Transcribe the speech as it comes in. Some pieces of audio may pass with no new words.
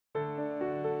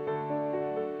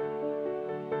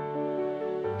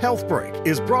HealthBreak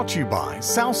is brought to you by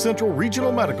South Central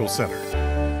Regional Medical Center.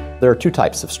 There are two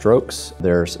types of strokes.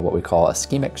 There's what we call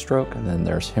ischemic stroke, and then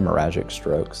there's hemorrhagic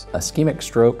strokes. Ischemic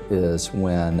stroke is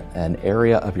when an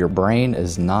area of your brain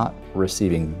is not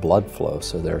receiving blood flow.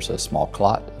 So there's a small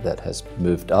clot that has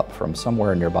moved up from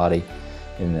somewhere in your body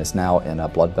and is now in a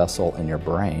blood vessel in your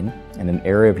brain, and an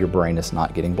area of your brain is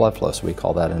not getting blood flow. So we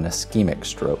call that an ischemic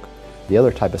stroke. The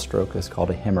other type of stroke is called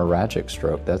a hemorrhagic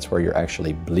stroke. That's where you're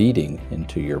actually bleeding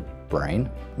into your brain,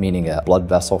 meaning a blood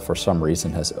vessel for some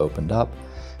reason has opened up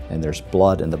and there's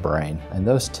blood in the brain. And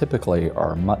those typically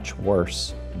are much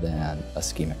worse than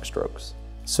ischemic strokes.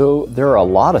 So there are a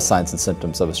lot of signs and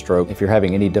symptoms of a stroke. If you're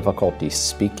having any difficulty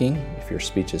speaking, if your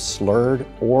speech is slurred,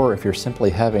 or if you're simply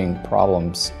having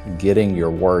problems getting your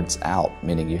words out,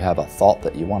 meaning you have a thought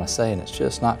that you want to say and it's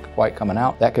just not quite coming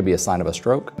out, that could be a sign of a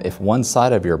stroke. If one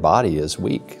side of your body is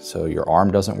weak, so your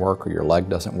arm doesn't work or your leg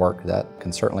doesn't work, that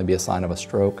can certainly be a sign of a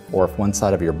stroke. Or if one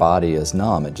side of your body is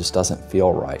numb, it just doesn't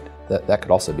feel right, that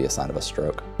could also be a sign of a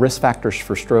stroke. Risk factors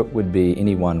for stroke would be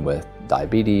anyone with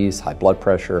diabetes, high blood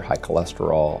pressure, high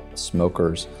cholesterol,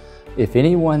 smokers. If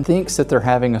anyone thinks that they're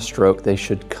having a stroke, they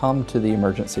should come to the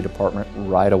emergency department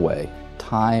right away.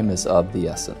 Time is of the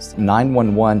essence.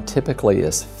 911 typically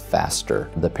is faster.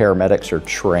 The paramedics are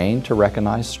trained to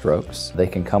recognize strokes. They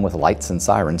can come with lights and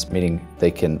sirens, meaning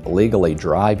they can legally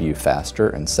drive you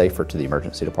faster and safer to the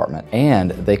emergency department.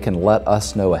 And they can let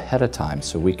us know ahead of time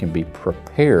so we can be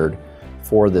prepared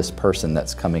for this person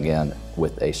that's coming in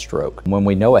with a stroke. When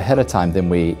we know ahead of time, then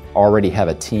we already have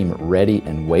a team ready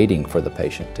and waiting for the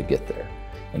patient to get there.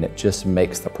 And it just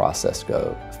makes the process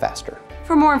go faster.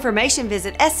 For more information,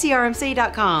 visit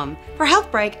SCRMC.com. For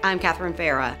HealthBreak, I'm Catherine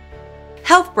Farah.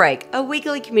 HealthBreak, a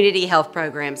weekly community health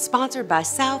program sponsored by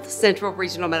South Central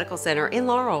Regional Medical Center in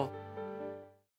Laurel.